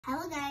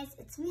Hello guys,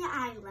 it's me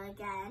Ayla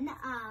again.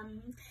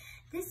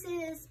 This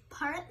is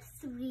part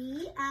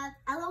 3 of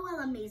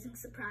L.O.L Amazing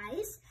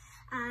Surprise.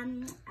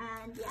 And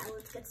yeah,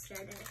 let's get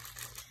started.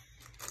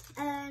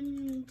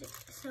 And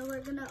so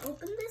we're gonna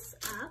open this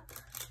up.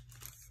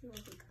 Let's see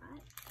what we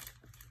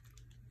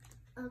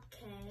got.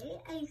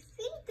 Okay, I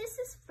think this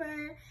is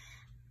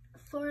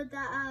for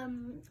the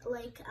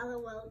like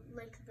LOL,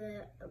 like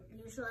the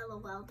usual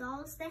LOL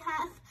dolls they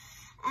have.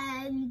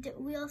 And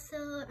we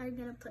also are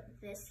gonna put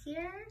this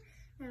here.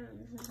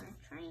 This is our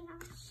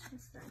trash,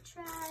 this is our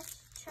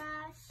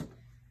trash,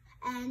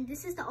 and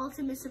this is the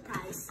ultimate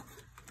surprise.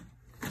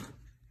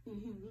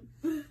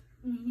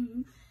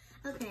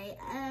 Okay,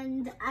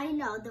 and I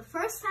know the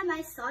first time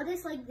I saw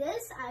this like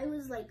this, I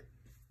was like,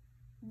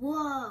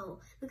 whoa,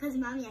 because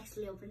mommy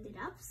actually opened it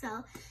up.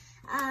 So,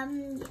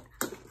 yeah.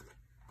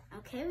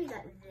 Okay, we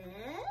got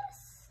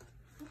this.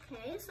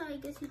 Okay, so I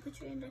guess you put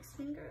your index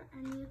finger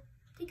and you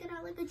take it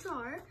out like a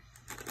jar.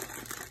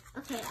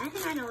 Okay, I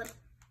think I know what.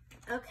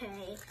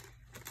 Okay.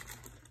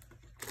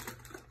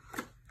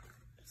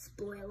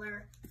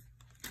 Spoiler.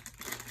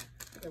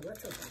 Okay,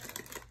 what's open?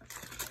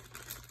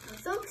 I'm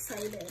so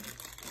excited.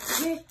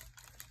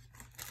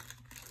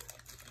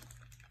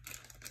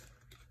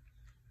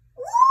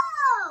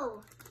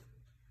 Whoa!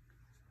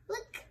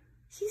 Look,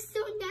 she's so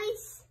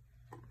nice.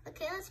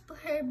 Okay, let's put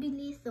her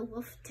beneath the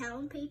Wolf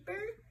Town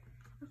paper.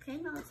 Okay,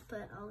 now let's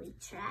put all the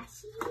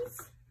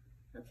trashies.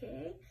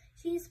 Okay,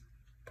 she's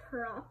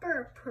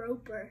proper.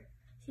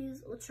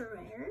 She's ultra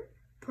rare.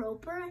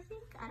 Proper, I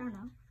think. I don't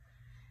know.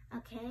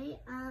 Okay.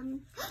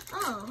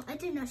 Oh, I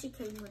didn't know she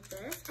came with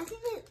this. I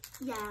think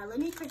yeah, let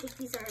me predict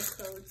these are her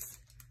clothes.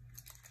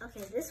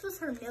 Okay, this was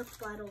her milk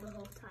bottle the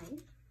whole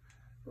time.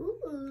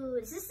 Ooh,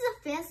 this is the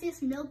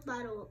fanciest milk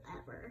bottle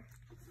ever.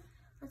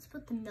 Let's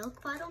put the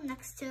milk bottle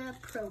next to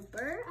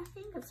proper. I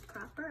think it's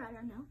proper. I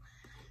don't know.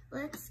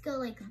 Let's go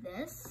like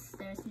this.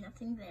 There's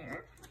nothing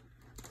there.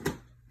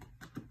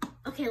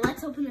 Okay,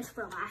 let's open this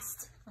for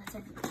last. Let's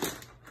open this.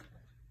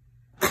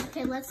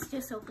 Okay, let's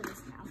just open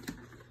this now,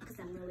 because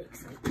I'm really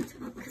excited.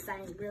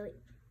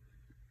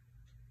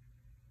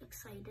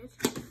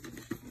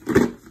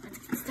 Let's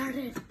get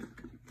started.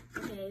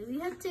 Okay, we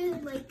have to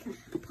like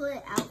pull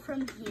it out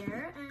from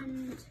here,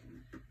 and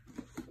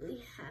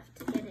we have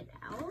to get it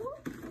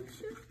out. I'm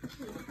sure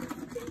we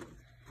have to.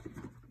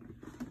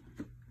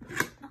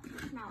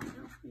 Okay, now I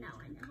know. Now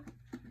I know.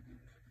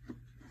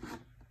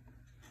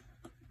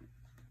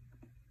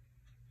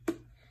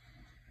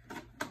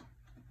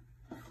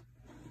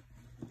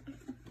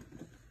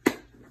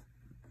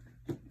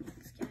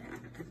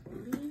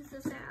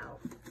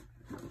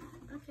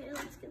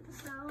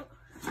 Out.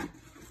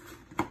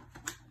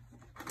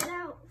 Get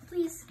out,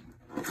 please.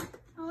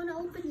 I want to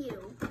open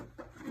you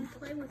and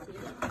play with you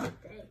all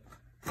day.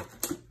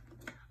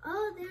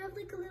 Oh, they have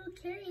like a little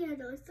carry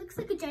handle. It looks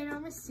like a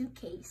ginormous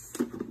suitcase.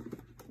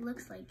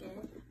 Looks like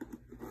it.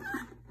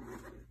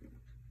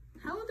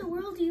 How in the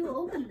world do you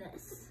open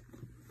this?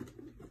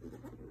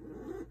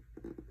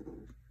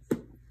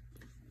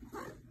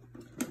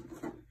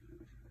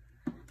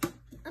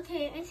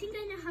 Okay, I think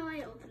I know how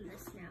I open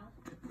this now.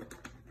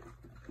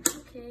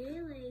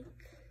 Okay, like,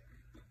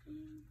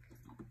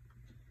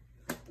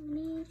 let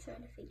me try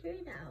to figure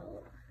it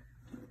out.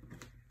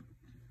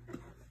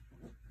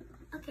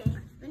 Okay,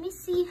 let me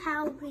see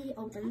how we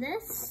open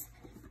this.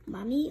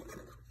 Mommy,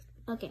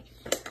 okay,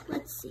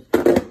 let's see.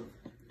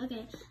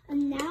 Okay,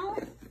 and now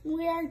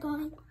we are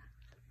going,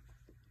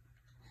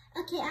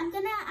 okay, I'm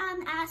gonna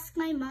ask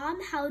my mom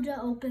how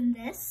to open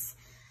this.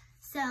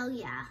 So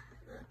yeah,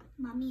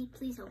 Mommy,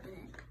 please open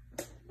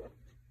it.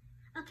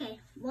 Okay,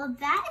 well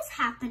that is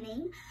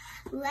happening.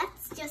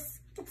 Let's just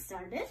get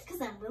started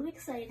because I'm really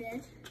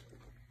excited.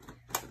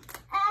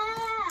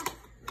 Ah!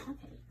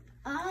 Okay.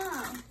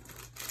 Oh.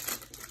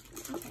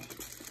 Okay.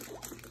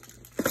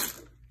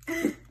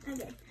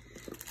 Okay.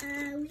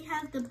 We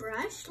have the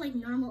brush like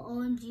normal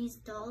OMG's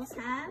dolls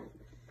have.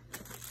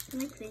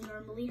 Like they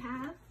normally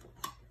have.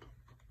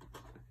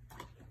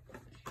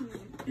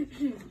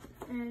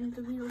 And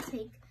we will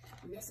take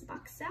this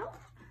box out.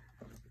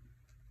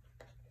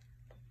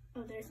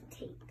 Oh, there's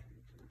tape.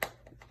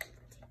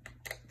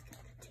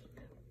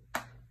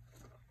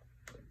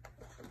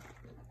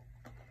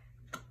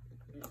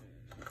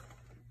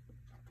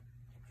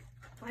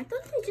 Why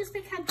don't they just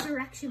like have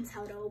directions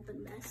how to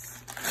open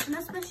this? And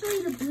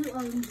especially the blue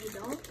OMG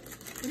doll.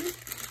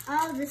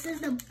 Oh, this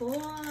is the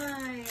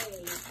boy.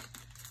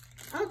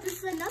 Oh,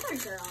 this is another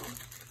girl.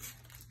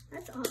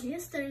 That's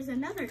obvious. There's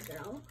another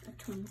girl, a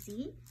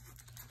twinsie.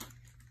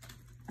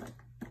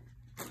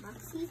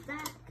 Moxie's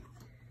back.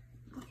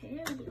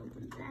 Okay, we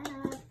opened that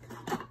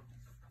up.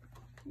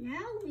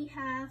 Now we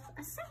have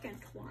a second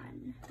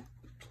one.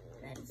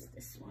 That is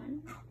this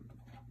one.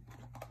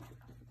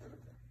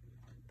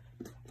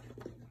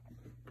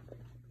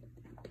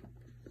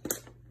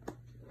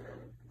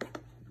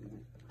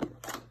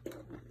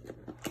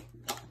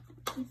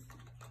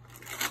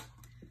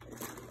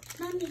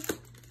 Mommy,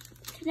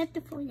 connect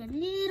the phone a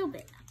little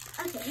bit.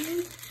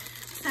 Okay,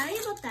 sorry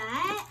about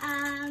that.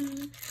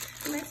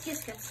 Let's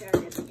just get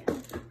started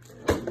again.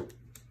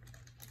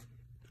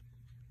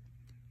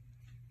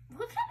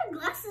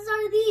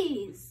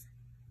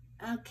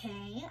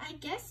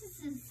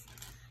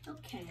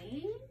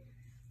 Okay,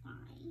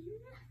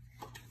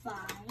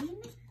 fine.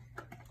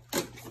 Let's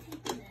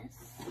take this.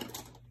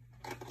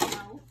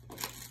 No,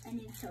 I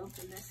need to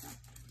open this up.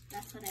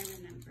 That's what I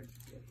remember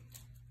to do.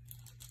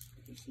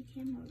 Here she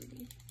came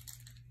already.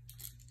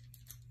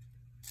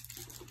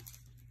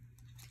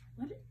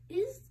 What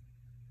is?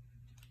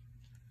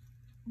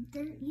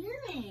 They're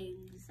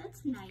earrings.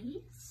 That's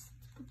nice.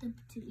 Put the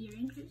 2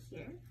 earrings right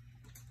here.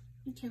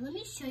 Okay, let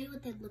me show you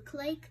what they look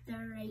like.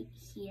 They're right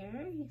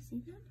here. You see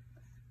them?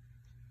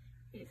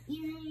 They're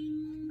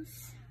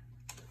earrings.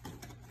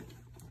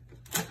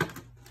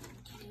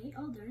 Okay.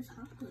 Oh, there's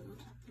hot glue.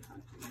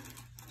 Hot glue.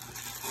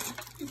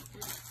 What is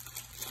this?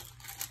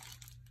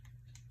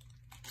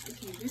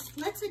 Okay,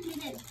 let's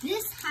admit it.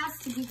 This has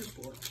to be the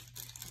boy.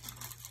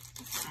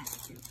 This has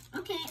to.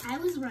 Okay, I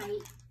was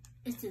right.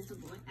 It is the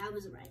boy. I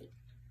was right.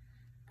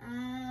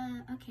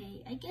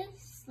 Okay, I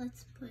guess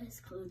let's put his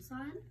clothes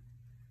on.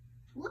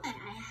 What?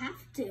 I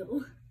have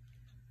to.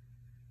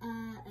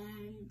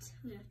 And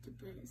we have to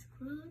put his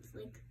clothes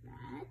like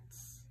that.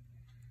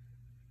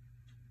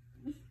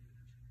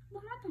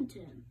 What happened to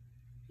him?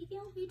 He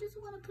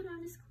doesn't want to put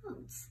on his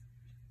clothes.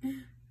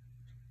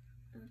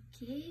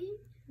 Okay,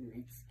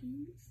 let's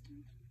get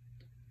started.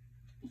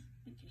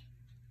 Okay.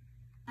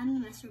 I'm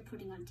gonna start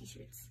putting on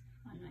t-shirts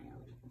on my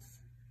L.O.Ls.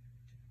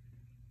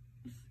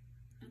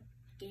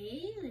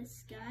 Okay,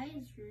 this guy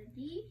is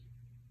ready.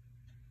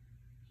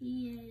 He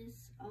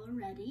is all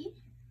ready.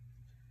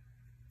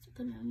 Let's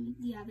put him,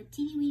 you have a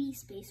teeny weeny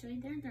space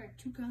right there. There are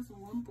 2 girls and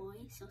 1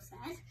 boy, so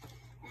sad.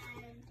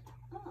 And,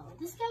 oh,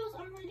 this guy was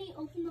already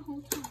open the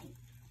whole time.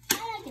 How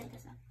did I get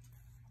this up?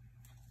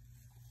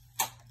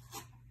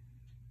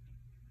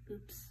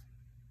 Oops.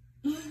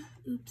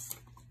 Oops.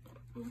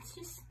 Let's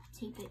just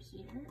tape it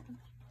here.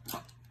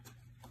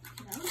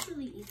 Okay, that was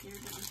really easier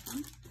than this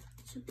one.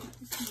 Should put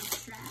this in the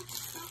trash.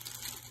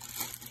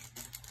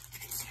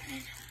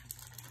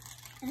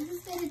 This is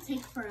gonna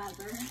take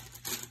forever.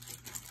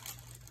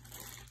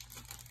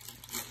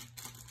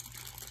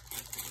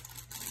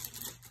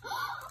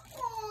 Oh,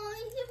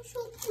 they're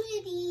so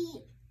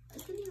pretty. I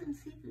can even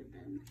see through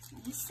them. That's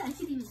nice. I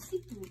can even see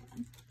through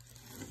them.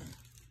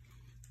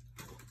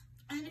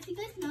 And if you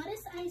guys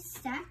notice, I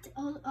stacked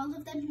all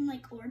of them in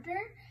like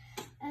order.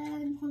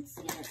 And let's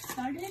get it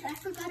started. I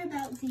forgot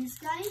about these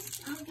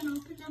guys. I was gonna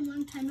open them a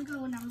long time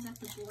ago when I was at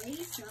the boy,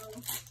 so.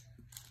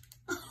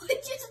 Oh,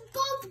 it just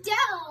popped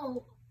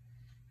out.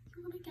 I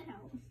want to get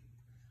out.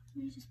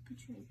 Let me just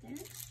put you right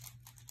there.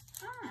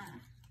 Ah,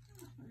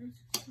 oh, there's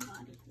just a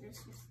body. There's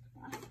just a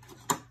body.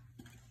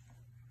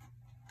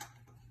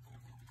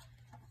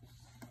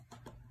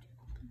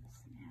 Open this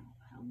now.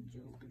 How would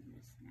you open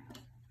this now?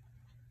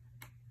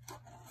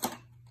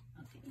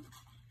 Okay.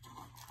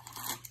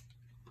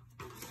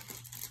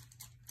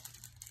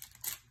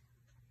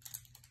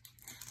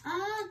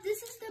 This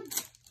is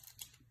the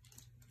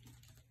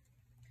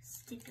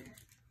sticker.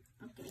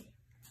 Okay.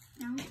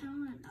 Now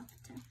down and up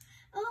to.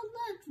 Oh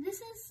look, this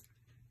is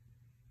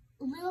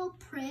L.O.L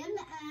Prim,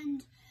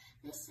 and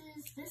this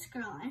is this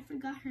girl. I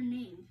forgot her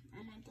name,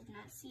 and I did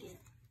not see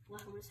it.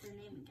 What was her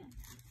name again?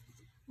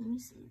 Let me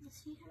see.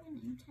 Does she have a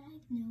name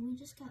tag? No, we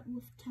just got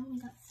Wolf Town. We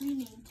got 3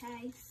 name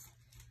tags.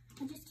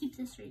 I'll just keep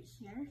this right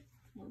here.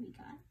 What we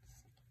got.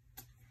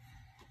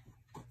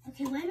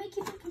 Okay, why do I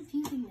keep on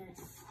confusing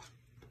this?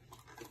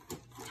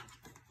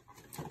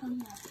 Oh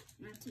yeah,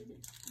 not to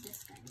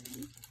this guy,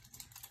 ready?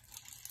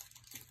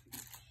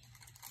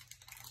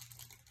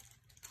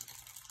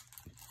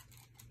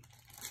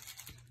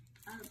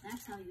 Oh,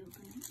 that's how you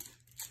open it.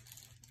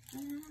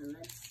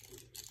 Let's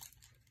see.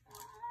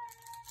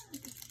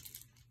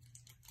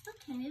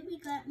 Okay, we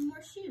got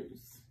more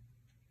shoes.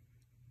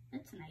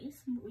 That's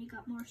nice. We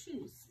got more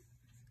shoes.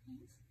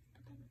 Nice.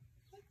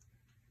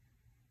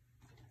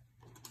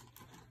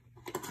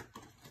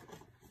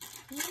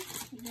 Okay,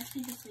 I guess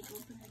we just like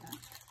open it up.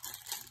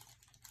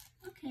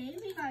 Okay,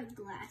 we got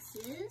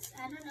glasses.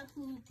 I don't know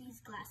who these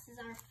glasses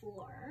are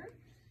for,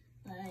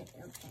 but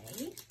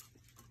okay.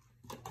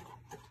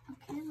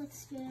 Okay,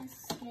 let's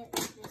just get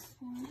this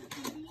one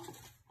ready.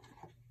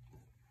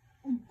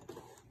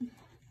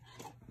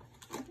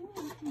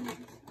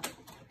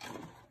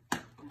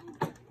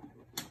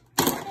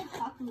 I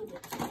top glued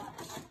it too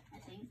much, I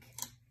think.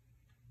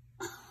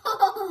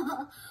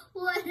 Oh,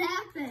 what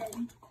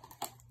happened?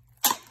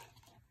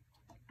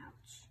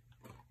 Ouch.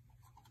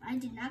 I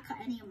did not cut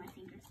any of my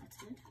fingers, that's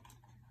good.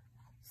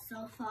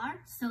 So far,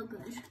 so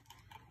good.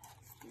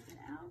 Let's get it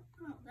out.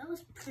 Oh, that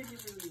was pretty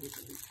really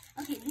easy.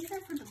 Okay, these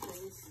are for the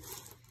boys.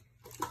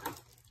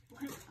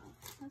 What? Oh,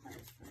 I thought it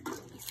was for the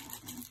boys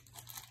something.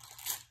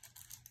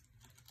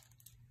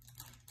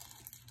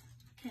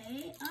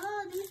 Okay.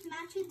 Oh, these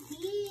match with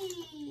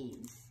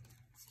these.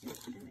 Let's just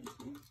put it right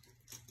here.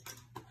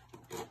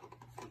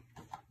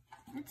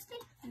 Let's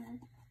take the.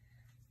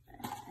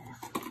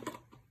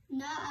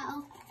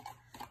 No.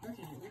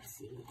 Okay, let's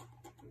see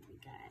what we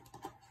got.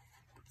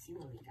 Let's see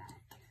what we got.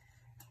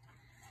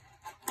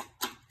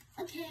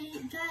 Okay,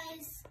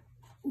 guys,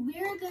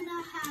 we're gonna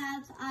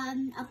have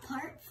a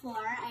part 4.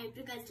 I hope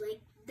you guys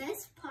like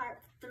this part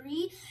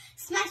 3.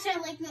 Smash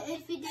that like button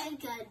if you did.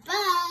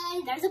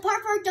 Goodbye. There's a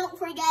part 4. Don't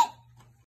forget.